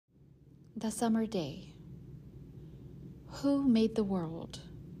The summer day. Who made the world?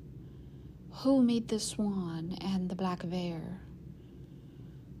 Who made the swan and the black bear?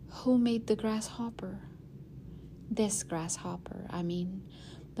 Who made the grasshopper? This grasshopper, I mean,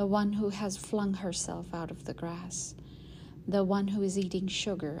 the one who has flung herself out of the grass, the one who is eating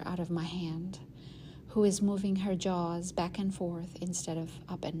sugar out of my hand, who is moving her jaws back and forth instead of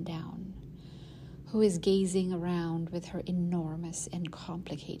up and down, who is gazing around with her enormous and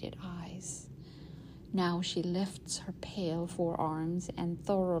complicated eyes. Now she lifts her pale forearms and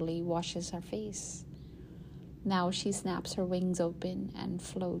thoroughly washes her face. Now she snaps her wings open and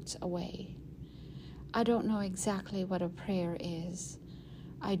floats away. I don't know exactly what a prayer is.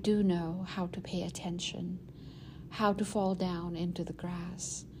 I do know how to pay attention, how to fall down into the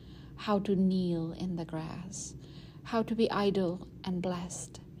grass, how to kneel in the grass, how to be idle and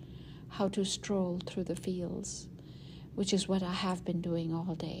blessed, how to stroll through the fields, which is what I have been doing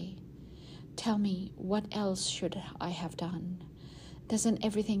all day. Tell me, what else should I have done? Doesn't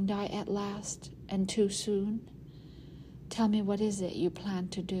everything die at last, and too soon? Tell me, what is it you plan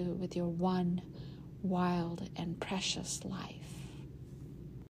to do with your one wild and precious life?